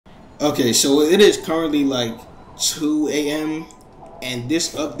Okay, so it is currently like 2 a.m. and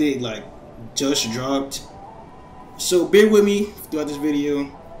this update like just dropped. So bear with me throughout this video.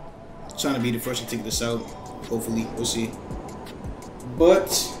 I'm trying to be the first to take this out. Hopefully, we'll see. But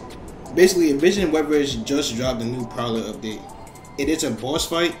basically, Envision Weathers just dropped a new Prowler update. It is a boss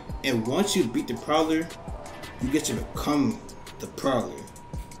fight, and once you beat the Prowler, you get to become the Prowler.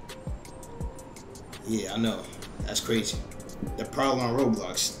 Yeah, I know, that's crazy. The Prowler on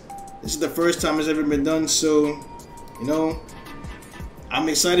Roblox. This is the first time it's ever been done, so you know, I'm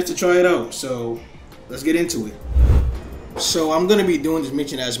excited to try it out. So let's get into it. So I'm gonna be doing this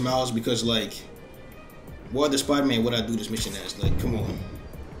mission as Miles because, like, what the Spider-Man would I do this mission as? Like, come on,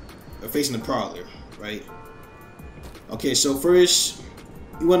 we're facing the Prowler, right? Okay, so first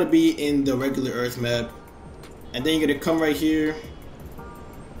you want to be in the regular Earth map, and then you're gonna come right here,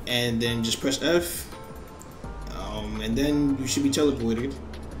 and then just press F, and then you should be teleported,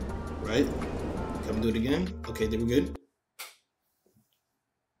 right? Come do it again. Okay, there we good.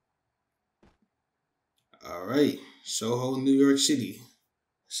 All right, Soho, New York City.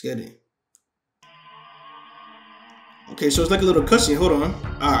 Let's get it. Okay, so it's like a little cutscene. Hold on.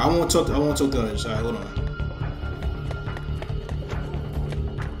 All right, I won't talk to others. All right, hold on.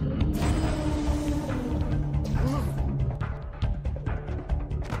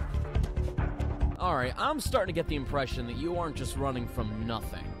 Alright, I'm starting to get the impression that you aren't just running from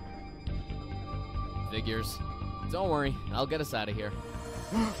nothing. Figures. Don't worry, I'll get us out of here.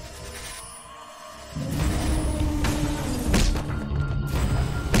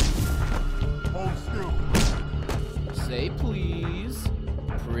 Hold still. Say please.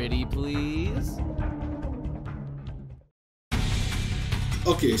 Pretty please.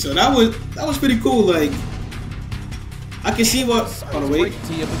 Okay, so that was pretty cool. Like, I can see what. Sorry to break it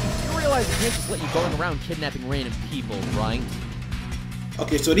to you, but you realize I can't just let you going around kidnapping random people, right?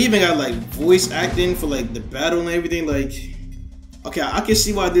 Okay, so they even got like voice acting for like the battle and everything. Like, okay, I can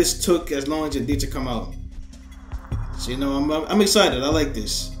see why this took as long as it did to come out. So you know, I'm excited. I like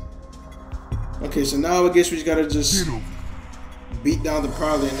this. Okay, so now I guess we just gotta just beat down the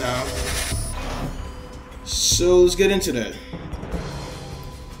Prowler now. So let's get into that.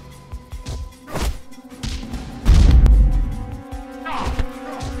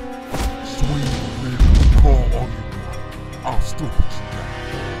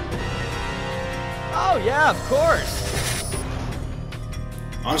 Oh yeah, of course.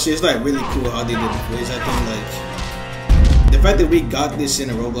 Honestly, it's like really cool how they did the voice acting. Like, the fact that we got this in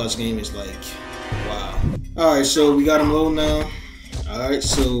a Roblox game is like, wow. Alright, so we got him low now. Alright,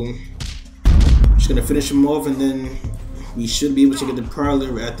 so just gonna finish him off, and then we should be able to get the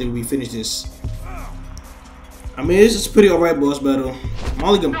Prowler after we finish this. I mean, it's a pretty alright boss battle. My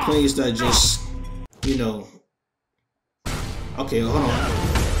only complaint is that just, you know. Okay, hold on.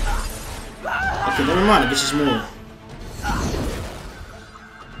 Okay, never mind, I guess it's more.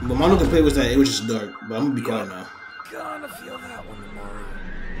 But my only complaint was that it was just dark. But I'm gonna be quiet now. Gonna feel that one tomorrow.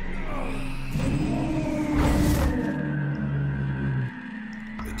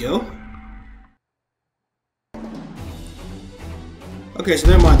 There we go. Okay, so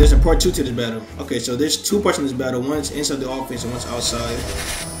never mind, there's a part 2 to this battle. Okay, so there's 2 parts in this battle. One's inside the office and one's outside.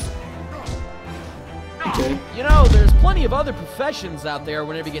 Okay. You know, there's plenty of other professions out there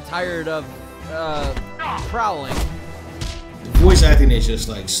whenever you get tired of, prowling. The voice acting is just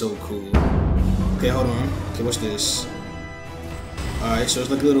like so cool. Okay, hold on. Okay, what's this? Alright, so it's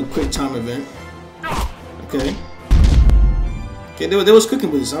like a little quick time event. Okay. Okay, there was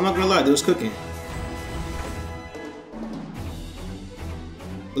cooking with this. I'm not gonna lie, there was cooking.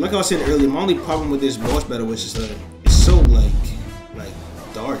 But like I was saying earlier, my only problem with this boss battle was just that it's so like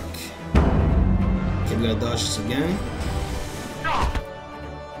dark. Okay, we gotta dodge this again.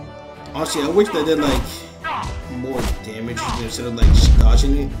 Honestly, I wish that did like more damage instead of like just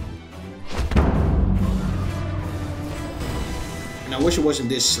dodging it. And I wish it wasn't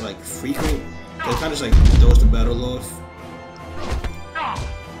this like frequent. It kind of just like throws the battle off.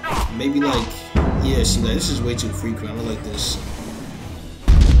 Maybe like, yeah, see, like this is way too frequent. I don't like this.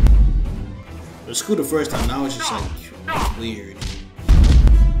 It was cool the first time. Now it's just like weird.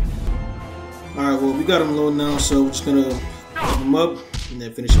 All right, well we got him low now, so we're just gonna level him up and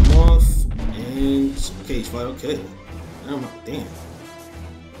then finish him off. And okay, he's fine. Okay, damn.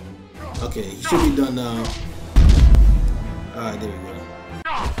 Okay, he should be done now. Alright, there we go.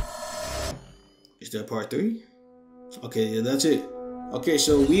 Is that part 3? Okay, yeah, that's it. Okay,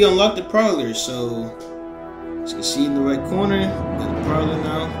 so we unlocked the Prowler. So as you can see in the right corner, we got the Prowler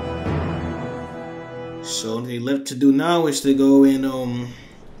now. So only left to do now is to go and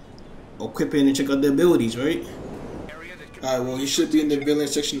equip it and check out the abilities, right? Alright, well, you should be in the villain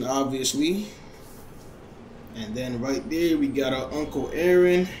section, obviously. And then right there, we got our Uncle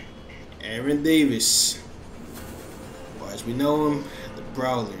Aaron Davis. Or as we know him, the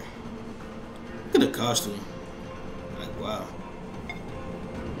Prowler. Look at the costume. Like, wow.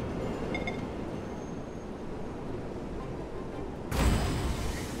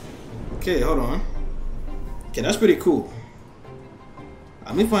 Okay, hold on. Okay, that's pretty cool.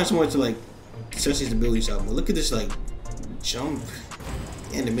 Let me find somewhere to like test these abilities out. But look at this like jump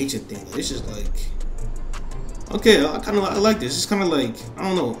animation thing. This is like, okay, I like this. It's kind of like, I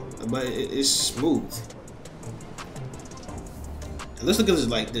don't know, but it's smooth. And let's look at this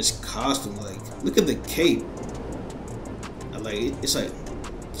like this costume. Like, look at the cape. Like it's like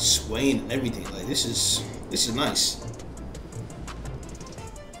swaying and everything. Like this is nice.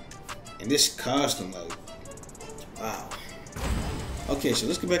 And this costume, like, wow. Okay, so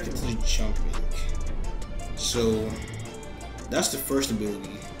let's get back into the jumping. So that's the first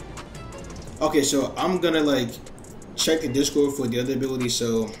ability. Okay, so I'm gonna like check the Discord for the other ability,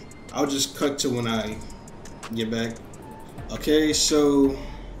 so I'll just cut to when I get back. Okay, so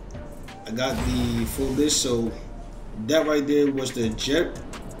I got the full list. So that right there was the jet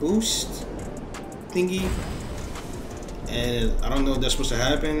boost thingy, and I don't know if that's supposed to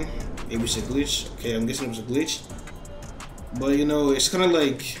happen. Maybe it's a glitch. Okay, I'm guessing it was a glitch. But you know, it's kind of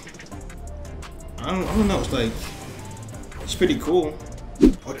like, I don't know. It's like, it's pretty cool.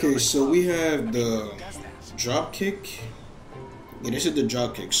 Okay, so we have the Dropkick. Yeah, this is the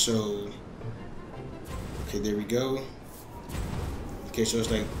Dropkick. So, okay, there we go. Okay, so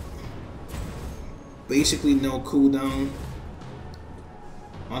it's like basically no cooldown.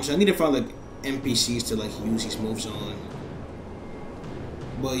 Honestly, I need to find like NPCs to like use these moves on.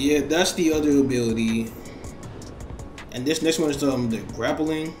 But yeah, that's the other ability. And this next one is the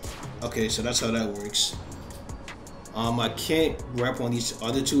grappling. Okay, so that's how that works. I can't grapple on these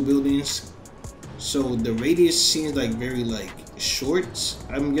other two buildings. So the radius seems like very like short,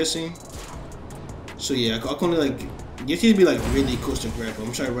 I'm guessing. So yeah, I can only like, you need to be like really close to grapple.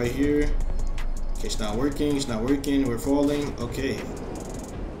 I'm trying right here. Okay, it's not working, we're falling. Okay.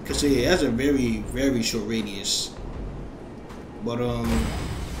 Cause so, yeah, it has a very short radius. But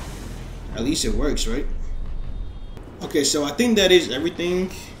at least it works, right? Okay, so I think that is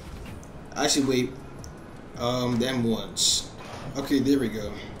everything. Actually, wait. The M1s. Okay, there we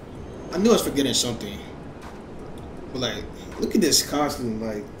go. I knew I was forgetting something. But like, look at this costume.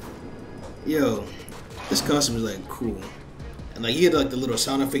 Like, yo, this costume is like cool. And like, you get like the little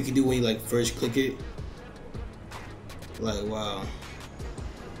sound effect you do when you like first click it. Like, wow.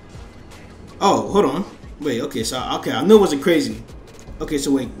 Oh, hold on. Wait, okay, so I knew it wasn't crazy. Okay,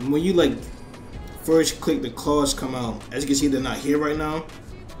 so wait, when you like first click, the claws come out. As you can see, they're not here right now.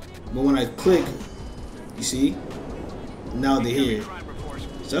 But when I click, you see, now they're here.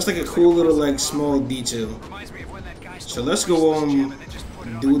 So that's like a cool little like small detail. So let's go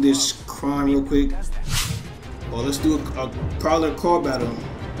do this crime real quick. Well, let's do a Prowler car battle.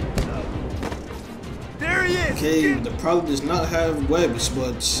 There he is. Okay, the Prowler does not have webs,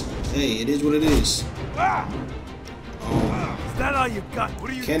 but hey, it is what it is. Is that all you got? What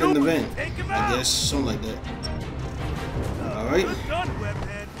are you Cannon doing? event, I guess, something like that. Alright.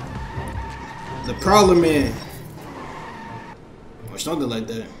 The Prowler Man. Or something like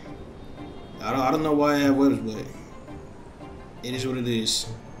that. I don't know why I have webs, but it is what it is.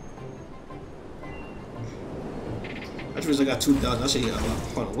 That's because I got 2,000. I say, yeah,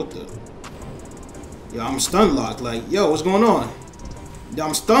 hold on, what the? Yo, I'm stun locked. Like, yo, what's going on? Yo,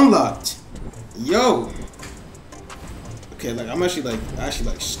 I'm stun locked. Yo. Okay, like I'm actually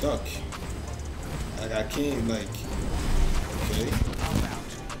like stuck. Like I can't like. Okay.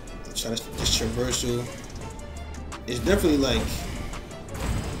 Let's try this traversal. It's definitely like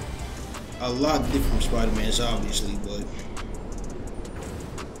a lot different from Spider-Man's, obviously, but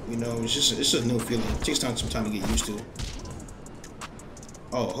you know, it's a new feeling. It takes some time to get used to.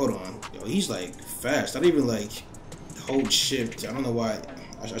 Oh, hold on. Yo, he's like fast. I didn't even like hold shift. I don't know why.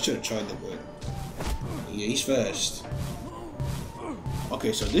 I should have tried that, but yeah, he's fast.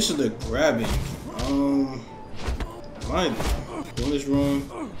 Okay, so this is the grabbing. Am I doing this wrong?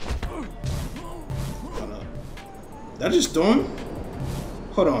 Hold on. Did I just throw him?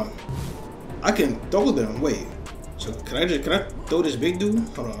 Hold on. I can throw them. Wait. So can I throw this big dude?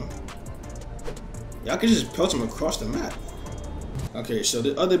 Hold on. Yeah, I can just pelt him across the map. Okay, so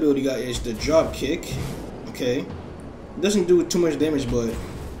the other ability got is the drop kick. Okay. It doesn't do too much damage, but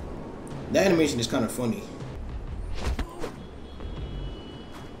the animation is kind of funny.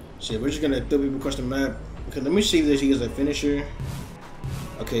 So we're just gonna throw people across the map. Okay, let me see if he has a finisher.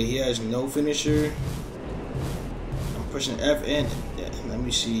 Okay, he has no finisher. I'm pushing F and let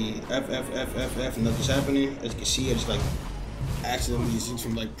me see, F, nothing's happening. As you can see, I just like accidentally used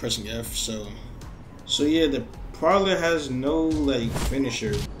from like pressing F. So yeah, the Prowler has no like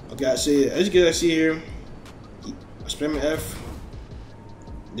finisher. Okay, so as you guys see here, I'm spamming F,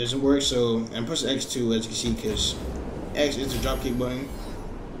 doesn't work. So I'm pressing X too, as you can see, because X is the dropkick button,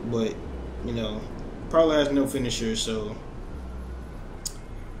 but you know, Prowler has no finisher. So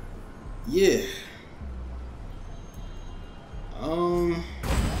yeah.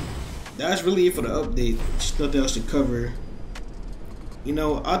 That's really it for the update. There's nothing else to cover. You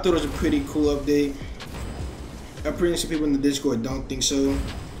know, I thought it was a pretty cool update. Apparently some people in the Discord don't think so.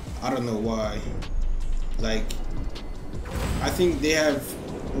 I don't know why. Like, I think they have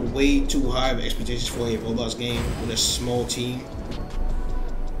way too high of expectations for a Roblox game with a small team.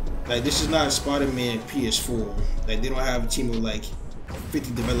 Like, this is not Spider-Man PS4. Like, they don't have a team of like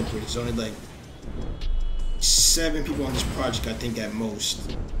 50 developers. It's only like 7 people on this project, I think, at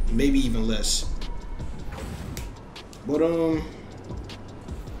most, maybe even less. But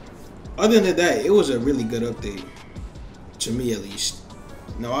other than that, it was a really good update, to me at least.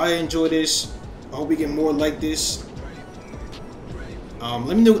 Now I enjoy this. I hope we get more like this.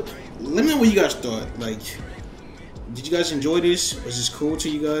 Let me know what you guys thought. Like, did you guys enjoy this? Was this cool to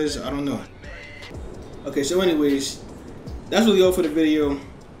you guys? I don't know. Okay, so anyways, that's really all for the video.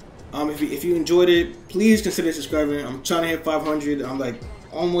 If you enjoyed it, please consider subscribing. I'm trying to hit 500. I'm like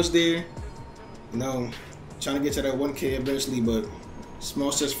almost there. You know, trying to get to that 1K eventually, but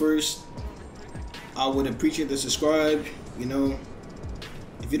small steps first. I would appreciate the subscribe. You know,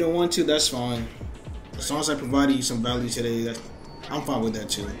 if you don't want to, that's fine. As long as I provided you some value today, I'm fine with that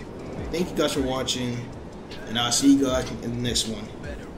too. Thank you guys for watching, and I'll see you guys in the next one.